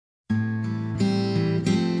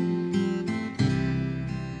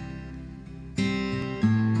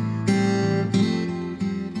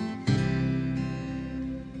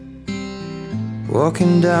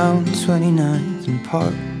walking down 29th and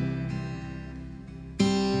Park.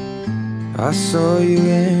 I saw you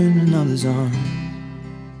in another's arms.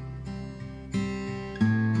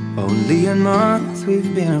 Only a month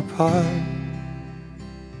we've been apart.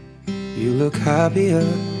 You look happier.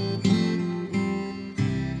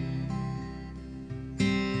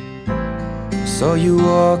 Saw you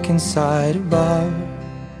walk inside a bar.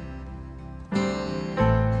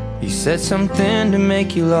 You said something to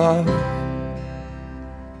make you laugh.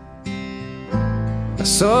 I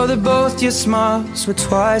saw that both your smiles were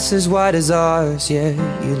twice as wide as ours. Yeah,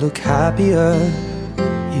 you look happier,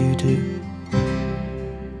 you do.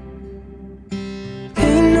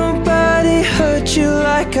 Ain't nobody hurt you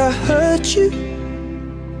like I hurt you,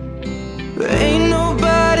 but ain't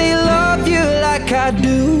nobody love you like I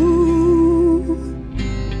do.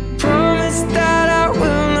 Promise that I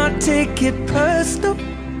will not take it personal,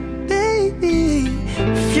 baby,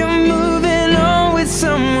 if you're moving on with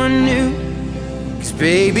someone new. 'Cause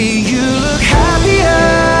baby, you look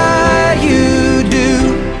happier, you do.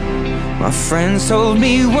 My friends told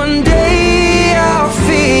me one day I'll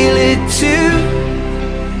feel it too,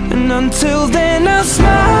 and until then I'll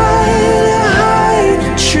smile and hide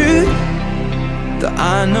the truth, that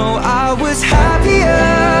I know I was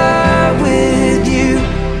happier with you.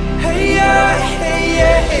 Hey yeah, hey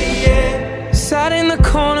yeah, hey yeah. Sat in the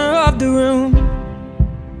corner of the room.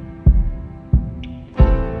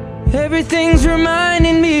 Everything's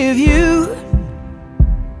reminding me of you.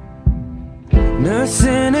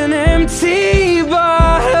 Nursing an empty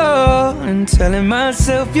bottle and telling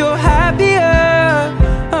myself you're happier,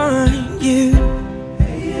 aren't you?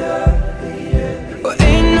 Well,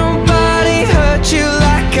 ain't nobody hurt you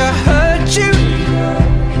like I hurt you,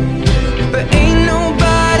 but ain't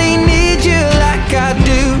nobody need you like I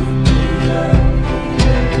do.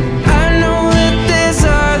 I know that there's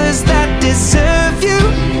others that deserve you,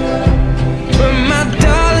 but my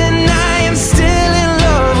darling, I am still in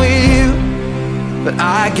love with you. But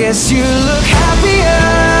I guess you look happier,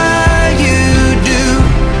 you do.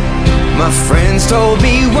 My friends told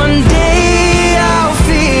me one day I'll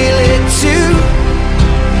feel it too.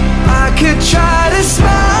 I could try to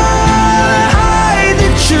smile and hide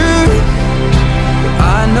the truth, but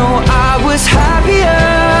I know I was happier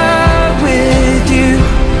with you.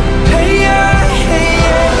 Hey yeah, hey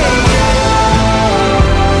yeah, hey yeah.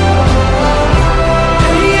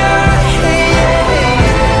 Hey yeah, hey yeah, hey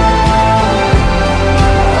yeah.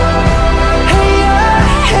 Hey yeah,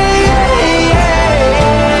 hey yeah, hey yeah.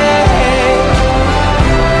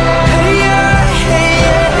 Hey yeah, hey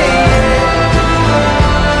yeah, hey yeah.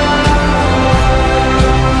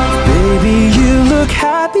 Baby, you look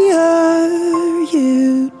happier,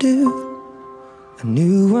 you do. I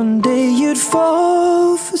knew one day you'd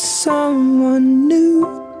fall for someone new,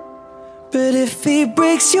 but if he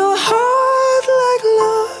breaks your heart like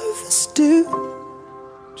lovers do,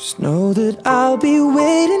 just know that I'll be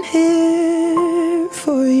waiting here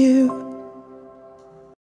for you.